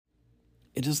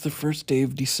It is the first day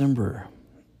of December,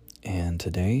 and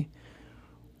today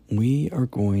we are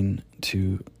going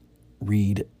to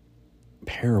read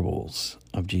parables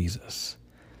of Jesus.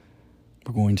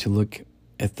 We're going to look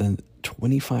at the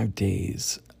 25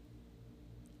 days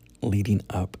leading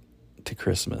up to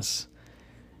Christmas.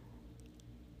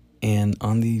 And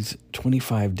on these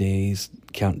 25 days,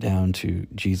 countdown to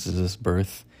Jesus'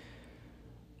 birth,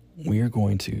 we are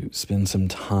going to spend some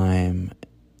time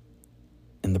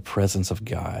in the presence of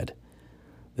God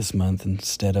this month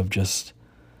instead of just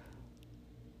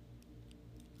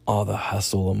all the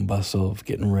hustle and bustle of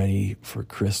getting ready for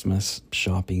Christmas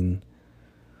shopping,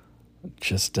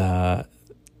 just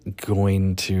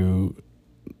going to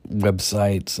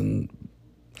websites and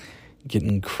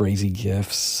getting crazy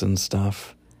gifts and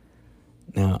stuff.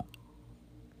 Now,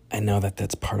 I know that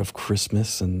that's part of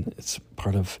Christmas and it's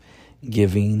part of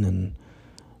giving and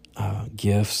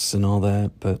gifts and all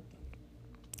that, but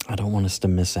I don't want us to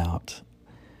miss out.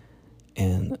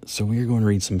 And so we are going to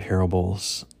read some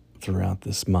parables throughout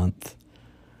this month.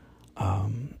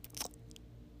 We're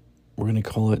going to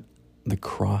call it The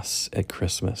Cross at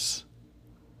Christmas.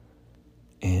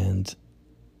 And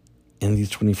in these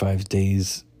 25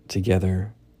 days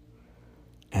together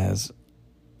as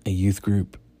a youth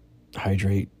group,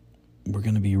 Hydrate, we're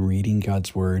going to be reading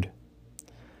God's Word.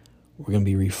 We're going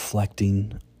to be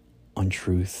reflecting on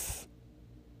truth.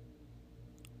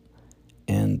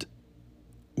 And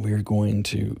we're going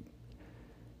to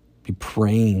be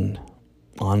praying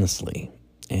honestly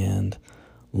and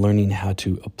learning how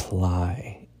to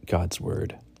apply God's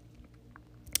Word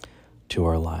to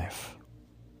our life.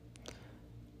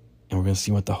 And we're going to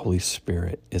see what the Holy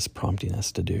Spirit is prompting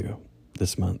us to do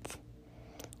this month,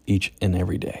 each and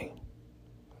every day.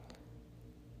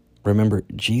 Remember,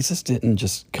 Jesus didn't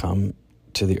just come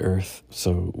to the earth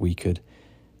so we could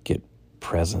get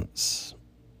presents,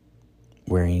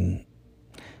 wearing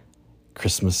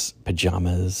Christmas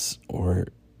pajamas or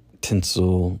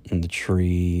tinsel in the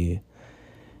tree.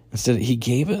 Instead, he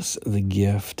gave us the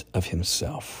gift of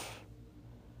himself.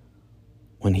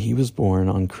 When he was born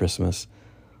on Christmas,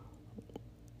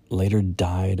 later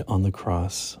died on the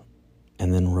cross,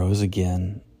 and then rose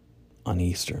again on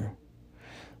Easter.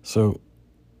 So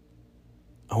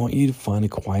I want you to find a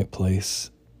quiet place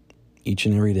each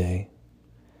and every day,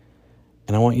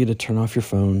 and I want you to turn off your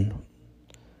phone.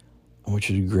 I want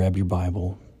you to grab your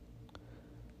Bible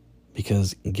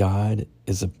because God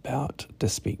is about to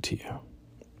speak to you.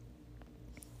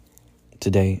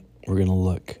 Today, we're going to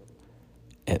look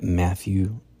at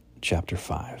Matthew chapter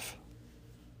 5.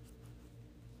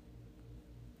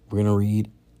 We're going to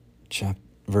read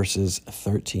verses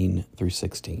 13 through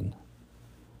 16.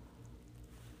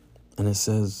 And it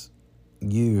says,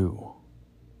 "You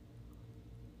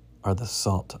are the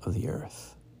salt of the earth.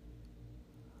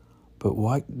 But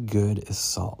what good is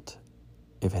salt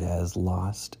if it has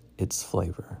lost its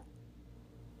flavor?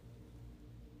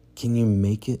 Can you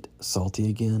make it salty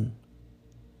again?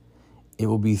 It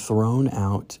will be thrown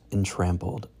out and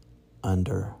trampled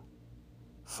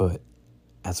underfoot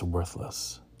as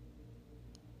worthless.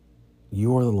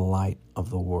 You are the light of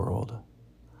the world,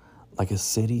 like a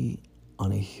city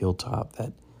on a hilltop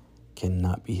that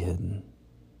cannot be hidden.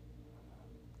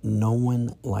 No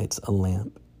one lights a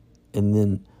lamp and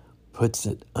then puts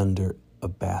it under a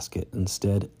basket.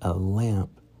 Instead, a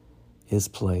lamp is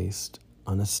placed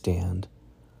on a stand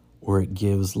where it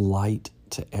gives light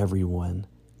to everyone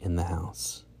in the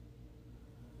house.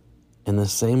 In the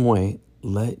same way,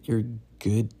 let your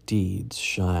good deeds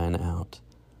shine out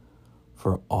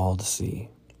for all to see,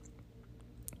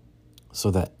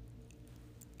 so that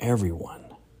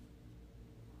everyone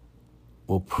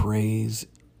will praise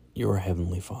your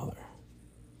heavenly Father."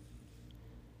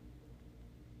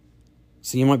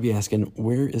 So you might be asking,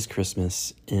 where is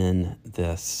Christmas in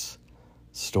this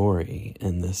story,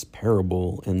 in this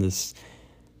parable, in this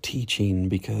teaching?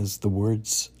 Because the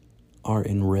words are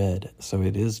in red, so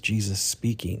it is Jesus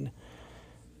speaking.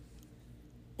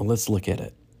 Well, let's look at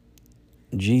it.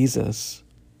 Jesus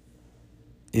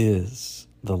is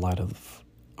the light of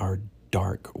our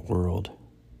dark world.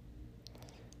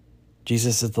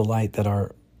 Jesus is the light that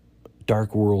our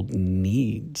dark world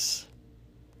needs.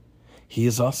 He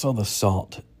is also the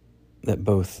salt that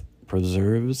both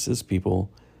preserves his people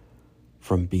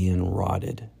from being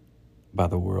rotted by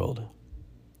the world,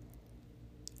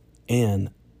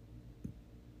 and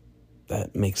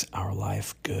that makes our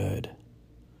life good.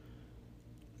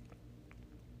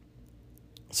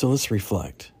 So let's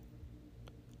reflect.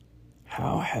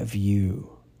 How have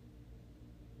you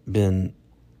been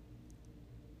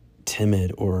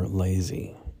timid or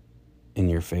lazy in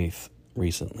your faith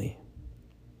recently?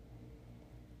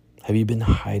 Have you been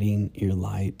hiding your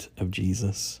light of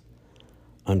Jesus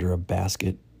under a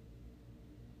basket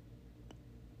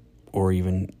or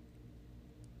even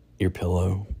your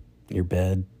pillow, your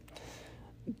bed?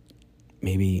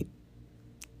 Maybe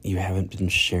you haven't been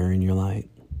sharing your light.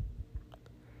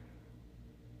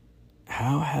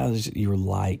 How has your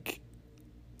lack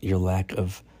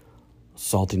of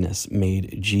saltiness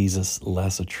made Jesus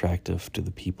less attractive to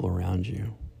the people around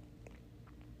you?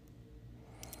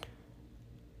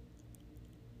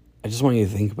 I just want you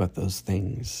to think about those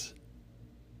things,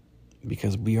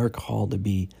 because we are called to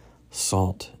be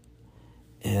salt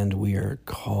and we are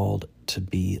called to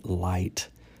be light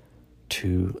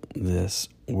to this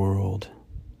world.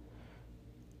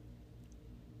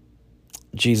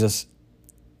 Jesus,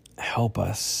 help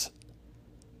us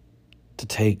to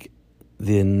take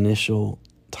the initial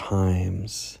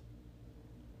times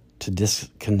to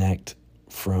disconnect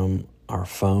from our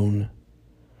phone,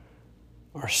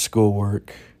 our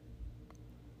schoolwork,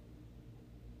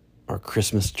 our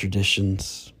Christmas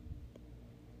traditions,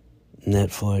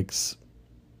 Netflix,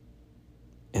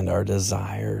 and our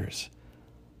desires,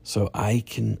 so I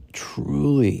can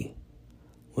truly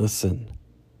listen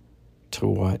to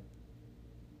what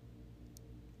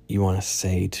you want to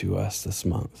say to us this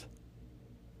month.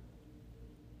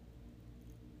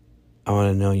 I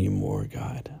want to know you more,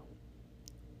 God.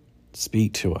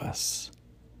 Speak to us.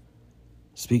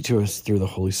 Speak to us through the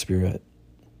Holy Spirit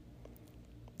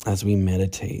as we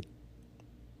meditate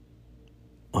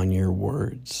on your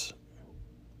words.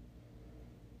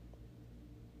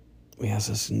 We ask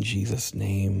this in Jesus'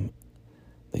 name,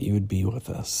 that you would be with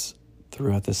us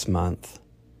throughout this month.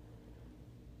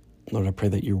 Lord, I pray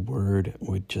that your word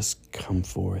would just come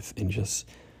forth and just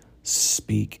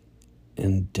speak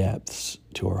in depths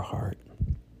to our heart.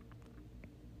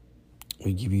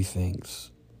 We give you thanks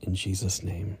in Jesus'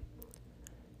 name.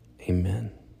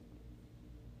 Amen.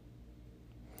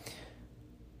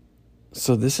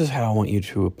 So this is how I want you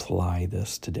to apply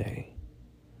this today.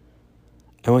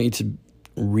 I want you to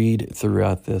read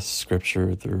throughout this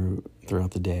scripture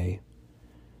throughout the day.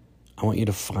 I want you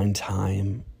to find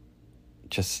time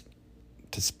just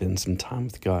to spend some time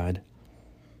with God.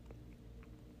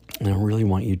 And I really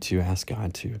want you to ask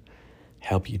God to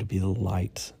help you to be the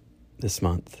light this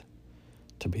month,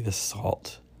 to be the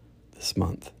salt this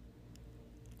month.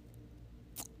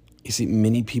 You see,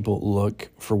 many people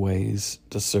look for ways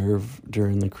to serve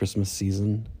during the Christmas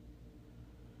season.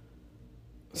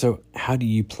 So how do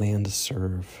you plan to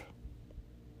serve?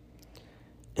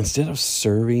 Instead of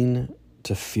serving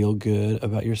to feel good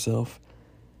about yourself,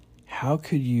 how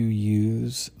could you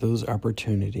use those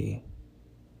opportunities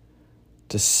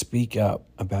to speak up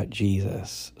about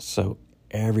Jesus so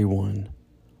everyone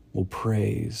will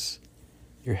praise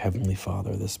your Heavenly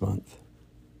Father this month?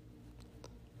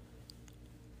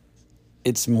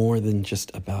 It's more than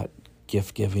just about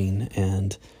gift giving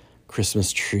and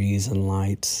Christmas trees and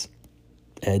lights,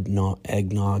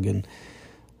 eggnog and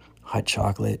hot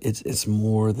chocolate. It's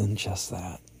more than just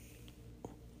that.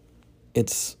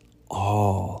 It's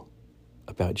all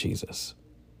about Jesus.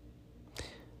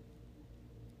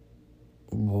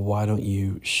 Why don't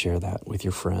you share that with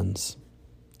your friends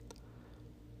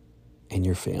and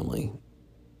your family?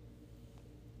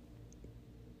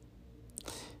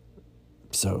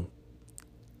 So,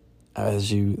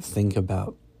 as you think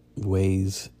about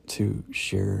ways to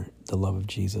share the love of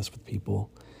Jesus with people,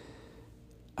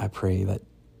 I pray that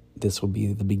this will be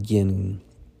the beginning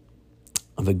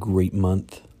of a great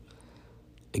month,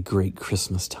 a great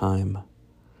Christmas time.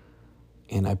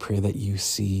 And I pray that you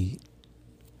see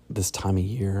this time of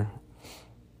year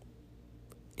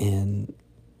in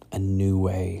a new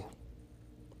way.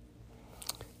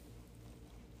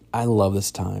 I love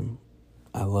this time.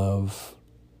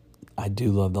 I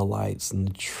do love the lights and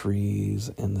the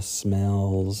trees and the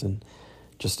smells and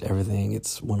just everything.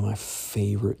 It's one of my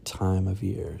favorite time of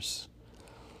years.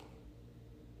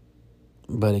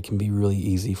 But it can be really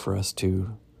easy for us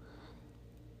to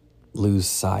lose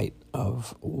sight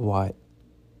of what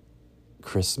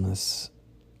Christmas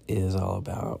is all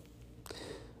about.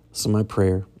 So my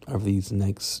prayer over these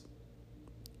next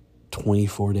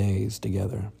 24 days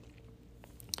together,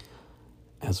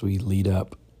 as we lead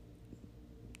up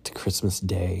to Christmas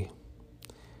Day,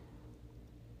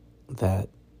 that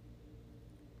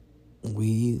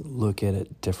we look at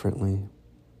it differently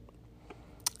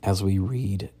as we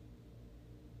read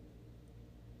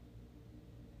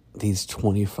these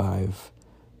 25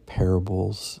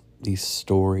 parables, these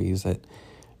stories that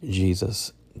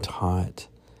Jesus taught,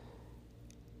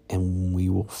 and we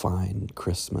will find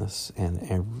Christmas in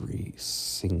every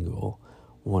single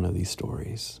one of these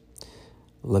stories.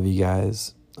 Love you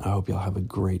guys. I hope y'all have a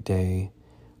great day.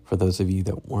 For those of you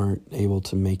that weren't able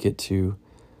to make it to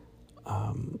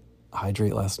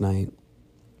hydrate last night,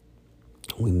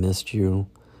 we missed you,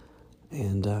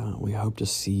 and we hope to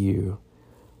see you.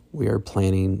 We are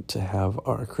planning to have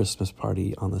our Christmas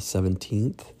party on the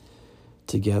 17th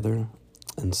together,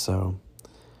 and so,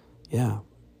 yeah,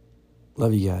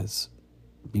 love you guys.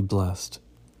 Be blessed.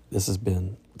 This has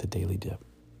been The Daily Dip.